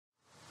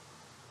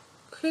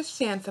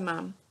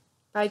Chrysanthemum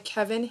by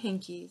Kevin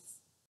Henkes.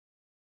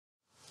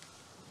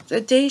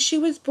 The day she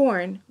was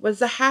born was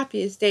the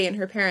happiest day in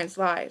her parents'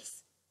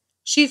 lives.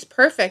 "She's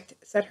perfect,"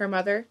 said her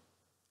mother.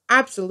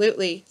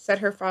 "Absolutely," said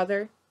her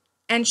father.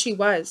 And she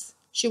was.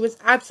 She was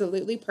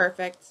absolutely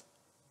perfect.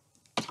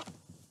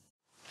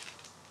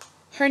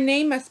 "Her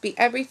name must be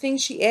everything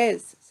she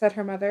is," said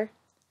her mother.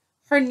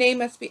 "Her name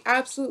must be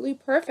absolutely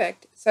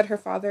perfect," said her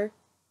father.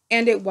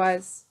 And it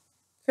was.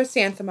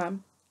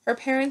 Chrysanthemum. Her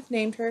parents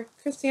named her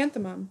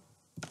Chrysanthemum.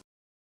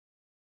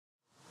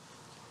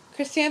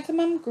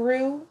 Chrysanthemum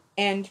grew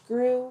and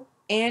grew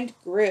and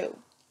grew,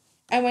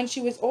 and when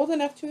she was old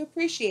enough to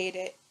appreciate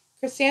it,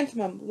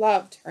 Chrysanthemum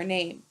loved her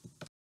name.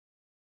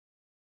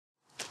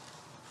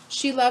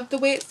 She loved the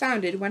way it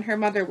sounded when her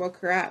mother woke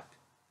her up.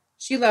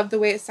 She loved the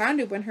way it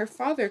sounded when her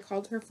father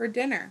called her for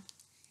dinner.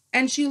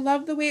 And she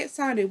loved the way it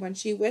sounded when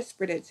she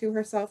whispered it to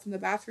herself in the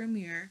bathroom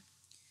mirror.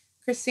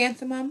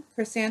 Chrysanthemum,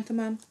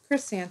 chrysanthemum,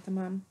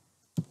 chrysanthemum.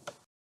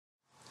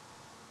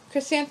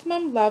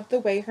 Chrysanthemum loved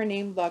the way her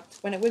name looked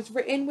when it was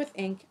written with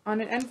ink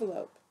on an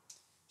envelope.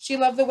 She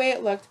loved the way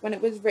it looked when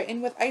it was written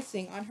with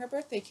icing on her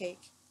birthday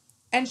cake.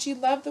 And she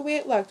loved the way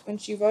it looked when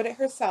she wrote it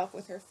herself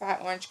with her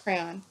fat orange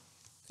crayon.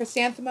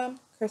 Chrysanthemum,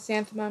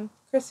 chrysanthemum,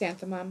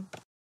 chrysanthemum.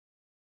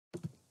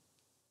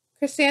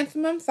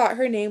 Chrysanthemum thought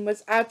her name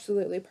was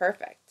absolutely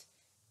perfect.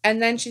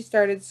 And then she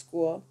started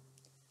school.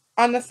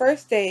 On the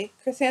first day,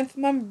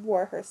 Chrysanthemum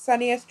wore her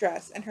sunniest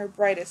dress and her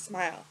brightest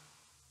smile.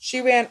 She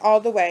ran all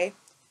the way.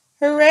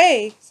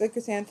 "Hooray!" said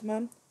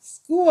Chrysanthemum.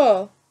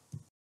 "School!"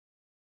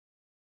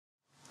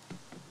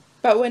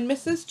 But when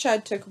Mrs.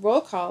 Chudd took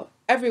roll call,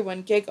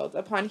 everyone giggled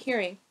upon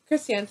hearing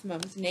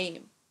Chrysanthemum's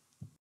name.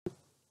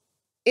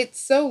 "It's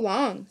so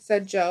long,"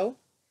 said Joe.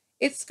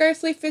 "It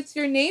scarcely fits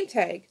your name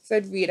tag,"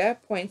 said Rita,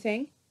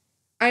 pointing.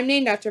 "I'm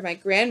named after my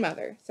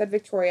grandmother," said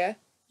Victoria.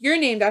 "You're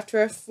named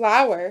after a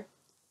flower."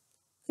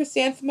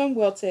 Chrysanthemum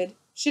wilted.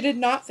 She did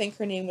not think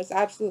her name was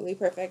absolutely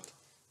perfect.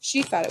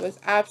 She thought it was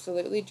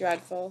absolutely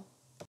dreadful.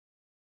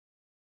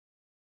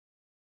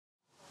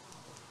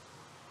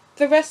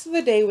 The rest of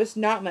the day was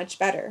not much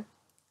better.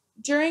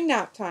 During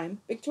nap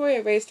time,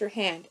 Victoria raised her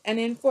hand and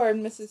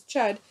informed Mrs.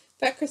 Chudd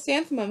that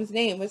Chrysanthemum's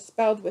name was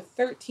spelled with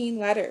 13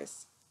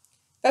 letters.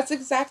 "That's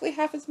exactly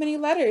half as many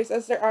letters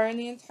as there are in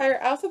the entire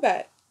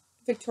alphabet,"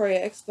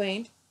 Victoria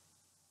explained.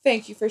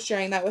 "Thank you for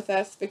sharing that with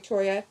us,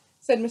 Victoria,"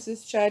 said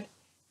Mrs. Chudd.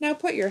 "Now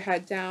put your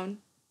head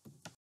down."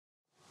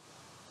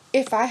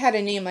 "If I had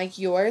a name like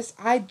yours,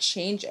 I'd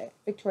change it,"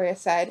 Victoria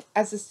said,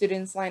 as the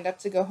students lined up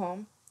to go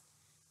home.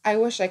 "I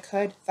wish I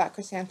could," thought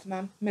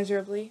Chrysanthemum,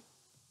 miserably.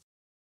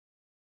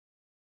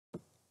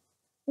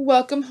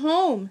 "Welcome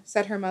home,"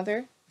 said her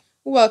mother.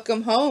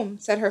 "Welcome home,"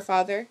 said her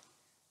father.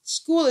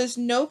 "School is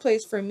no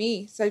place for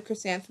me," said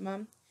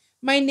Chrysanthemum.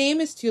 "My name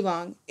is too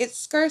long, it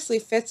scarcely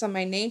fits on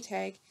my name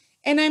tag,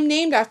 and I'm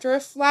named after a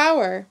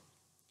flower."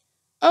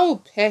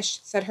 "Oh, pish,"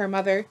 said her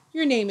mother,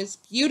 "your name is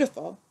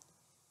beautiful."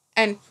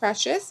 "And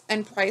precious,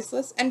 and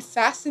priceless, and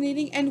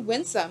fascinating, and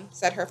winsome,"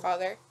 said her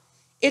father.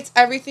 "It's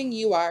everything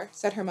you are,"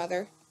 said her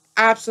mother.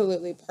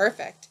 "Absolutely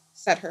perfect,"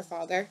 said her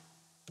father.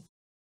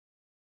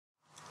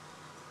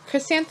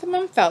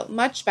 Chrysanthemum felt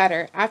much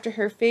better after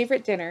her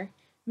favorite dinner,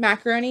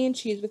 macaroni and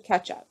cheese with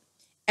ketchup,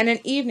 and an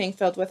evening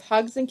filled with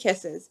hugs and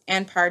kisses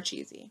and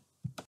parcheesi.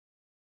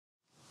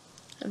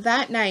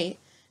 That night,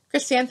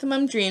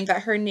 Chrysanthemum dreamed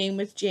that her name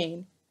was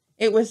Jane.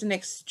 It was an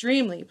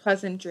extremely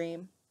pleasant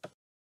dream.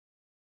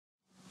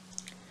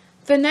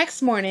 The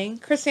next morning,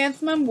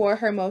 Chrysanthemum wore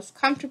her most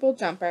comfortable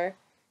jumper.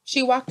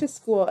 She walked to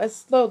school as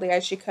slowly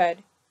as she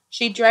could.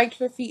 She dragged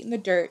her feet in the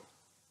dirt.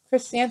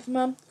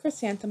 "Chrysanthemum,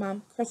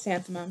 chrysanthemum,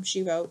 chrysanthemum,"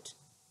 she wrote.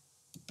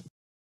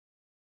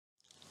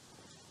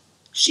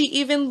 "She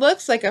even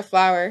looks like a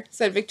flower,"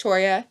 said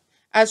Victoria,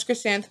 as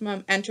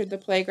Chrysanthemum entered the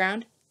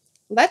playground.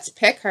 "Let's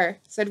pick her,"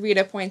 said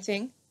Rita,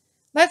 pointing.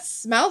 "Let's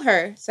smell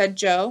her," said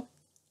Joe.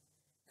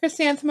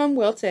 Chrysanthemum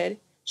wilted.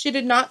 She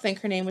did not think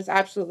her name was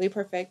absolutely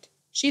perfect.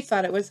 She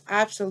thought it was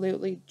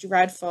absolutely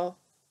dreadful.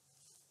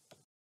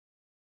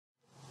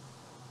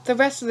 The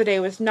rest of the day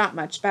was not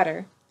much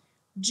better.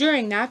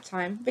 During nap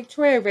time,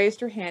 Victoria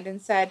raised her hand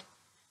and said,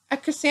 "A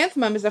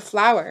chrysanthemum is a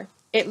flower.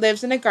 It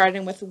lives in a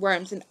garden with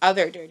worms and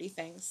other dirty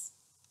things."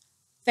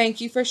 "Thank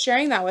you for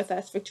sharing that with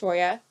us,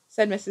 Victoria,"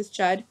 said Mrs.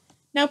 Chudd.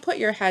 "Now put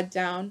your head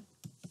down."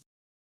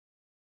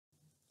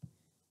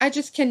 "I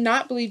just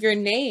cannot believe your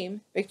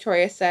name,"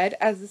 Victoria said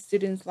as the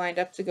students lined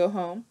up to go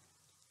home.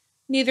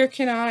 "Neither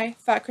can I,"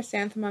 thought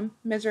Chrysanthemum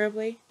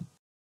miserably.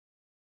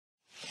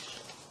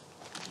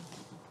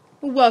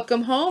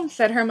 "Welcome home,"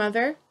 said her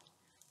mother.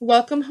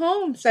 "Welcome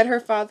home," said her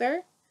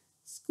father.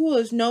 "School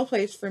is no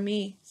place for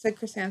me," said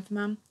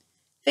Chrysanthemum.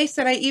 "They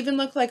said I even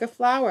looked like a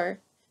flower.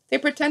 They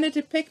pretended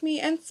to pick me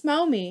and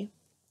smell me."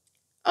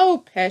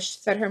 "Oh, pish,"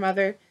 said her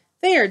mother.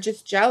 "They are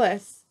just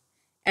jealous."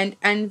 "And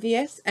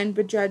envious, and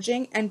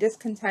begrudging, and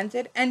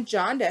discontented, and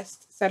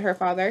jaundiced," said her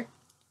father.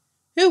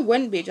 "Who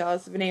wouldn't be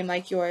jealous of a name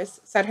like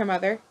yours?" said her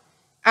mother.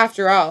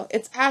 "After all,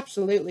 it's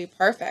absolutely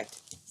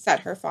perfect," said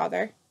her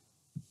father.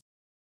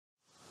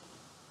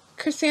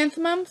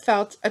 Chrysanthemum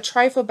felt a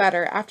trifle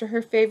better after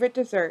her favorite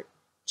dessert,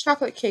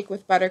 chocolate cake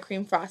with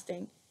buttercream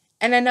frosting,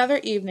 and another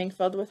evening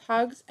filled with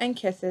hugs and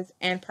kisses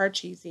and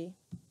parcheesi.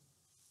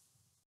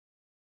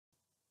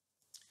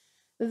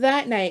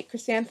 That night,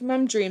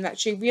 Chrysanthemum dreamed that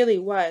she really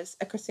was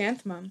a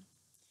chrysanthemum.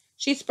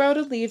 She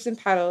sprouted leaves and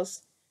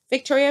petals.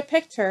 Victoria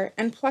picked her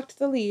and plucked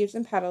the leaves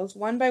and petals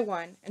one by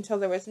one until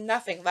there was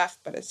nothing left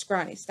but a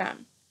scrawny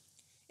stem.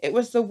 It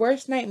was the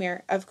worst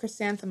nightmare of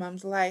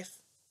Chrysanthemum's life.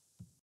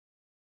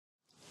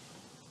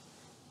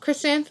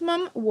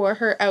 Chrysanthemum wore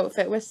her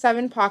outfit with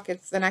 7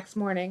 pockets the next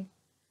morning.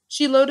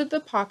 She loaded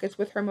the pockets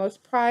with her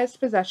most prized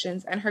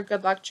possessions and her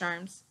good luck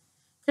charms.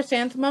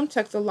 Chrysanthemum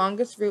took the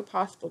longest route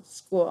possible to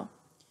school.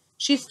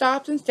 She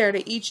stopped and stared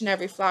at each and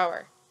every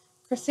flower.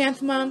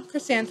 Chrysanthemum,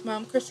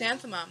 chrysanthemum,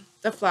 chrysanthemum,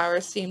 the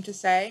flowers seemed to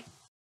say.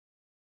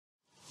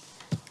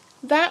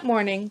 That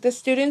morning, the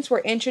students were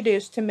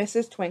introduced to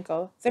Mrs.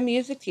 Twinkle, the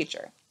music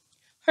teacher.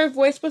 Her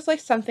voice was like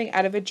something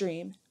out of a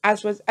dream,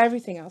 as was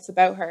everything else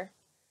about her.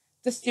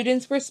 The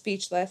students were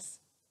speechless.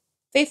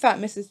 They thought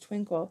Mrs.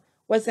 Twinkle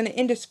was an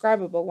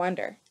indescribable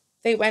wonder.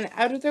 They went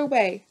out of their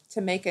way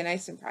to make a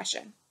nice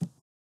impression.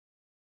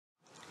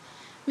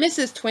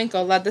 Mrs.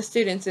 Twinkle led the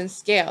students in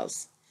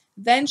scales.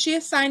 Then she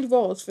assigned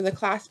roles for the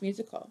class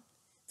musical.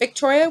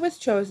 Victoria was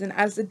chosen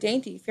as the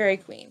dainty fairy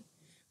queen.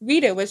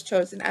 Rita was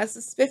chosen as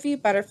the spiffy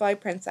butterfly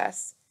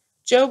princess.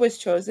 Jo was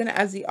chosen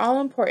as the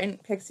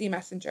all-important pixie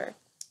messenger.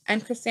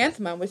 And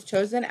Chrysanthemum was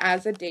chosen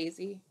as a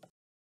daisy.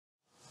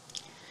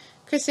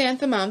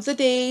 Chrysanthemum's a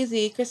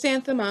daisy,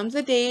 chrysanthemum's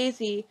a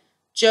daisy,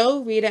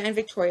 Jo, Rita, and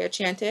Victoria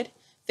chanted,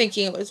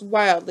 thinking it was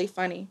wildly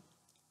funny.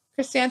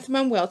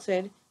 Chrysanthemum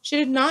wilted. She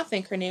did not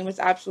think her name was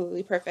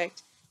absolutely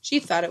perfect.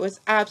 She thought it was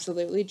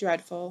absolutely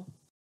dreadful.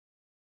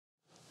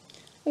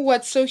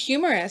 "What's so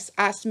humorous?"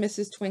 asked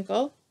Mrs.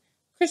 Twinkle.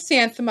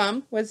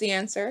 "Chrysanthemum," was the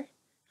answer.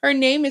 "Her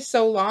name is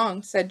so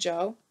long," said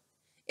Jo.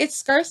 "It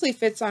scarcely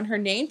fits on her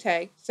name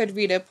tag," said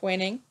Rita,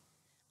 pointing.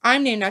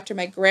 "I'm named after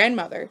my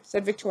grandmother,"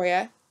 said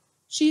Victoria.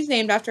 "She's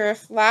named after a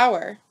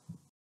flower."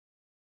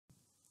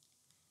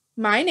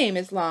 "My name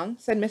is long,"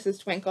 said Mrs.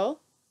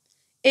 Twinkle.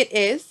 "It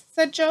is?"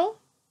 said Jo.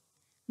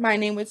 "My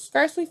name would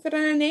scarcely fit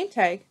on a name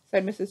tag,"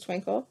 said Mrs.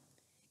 Twinkle.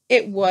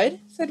 "It would?"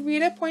 said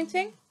Rita,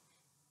 pointing.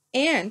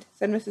 "And,"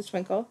 said Mrs.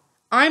 Twinkle,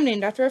 "I'm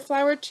named after a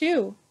flower,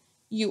 too."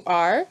 "You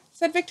are?"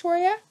 said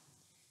Victoria.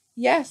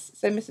 "Yes,"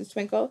 said Mrs.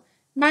 Twinkle.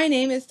 "My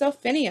name is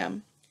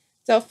Delphinium.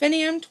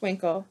 Delphinium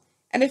Twinkle.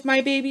 And if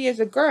my baby is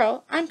a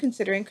girl, I'm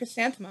considering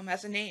Chrysanthemum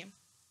as a name.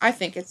 I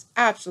think it's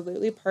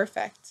absolutely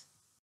perfect."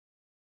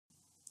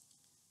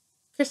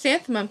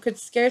 Chrysanthemum could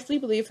scarcely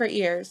believe her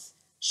ears.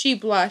 She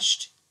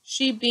blushed.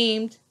 She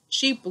beamed.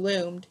 She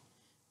bloomed.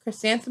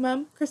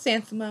 Chrysanthemum,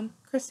 chrysanthemum,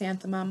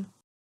 chrysanthemum.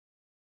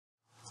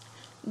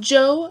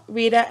 Jo,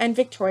 Rita, and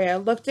Victoria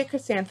looked at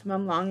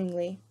Chrysanthemum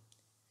longingly.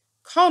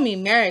 "Call me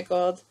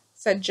Marigold,"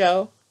 said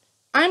Jo.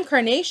 "I'm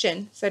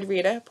Carnation," said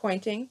Rita,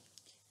 pointing.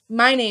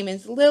 "My name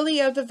is Lily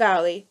of the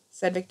Valley,"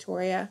 said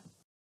Victoria.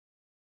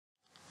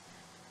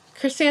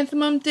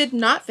 Chrysanthemum did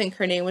not think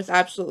her name was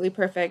absolutely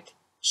perfect.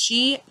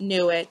 She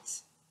knew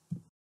it.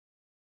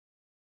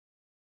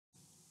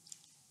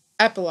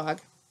 Epilogue.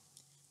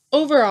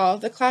 Overall,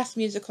 the class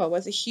musical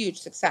was a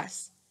huge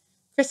success.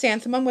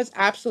 Chrysanthemum was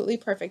absolutely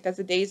perfect as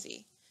a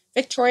daisy.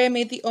 Victoria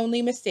made the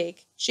only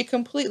mistake. She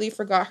completely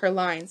forgot her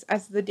lines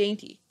as the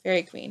dainty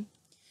fairy queen.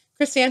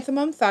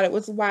 Chrysanthemum thought it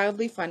was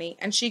wildly funny,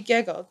 and she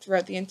giggled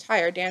throughout the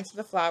entire Dance of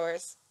the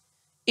Flowers.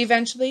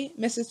 Eventually,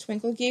 Mrs.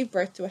 Twinkle gave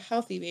birth to a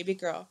healthy baby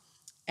girl,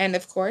 and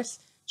of course,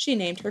 she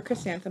named her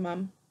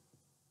Chrysanthemum.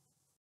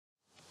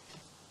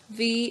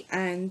 The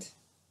end.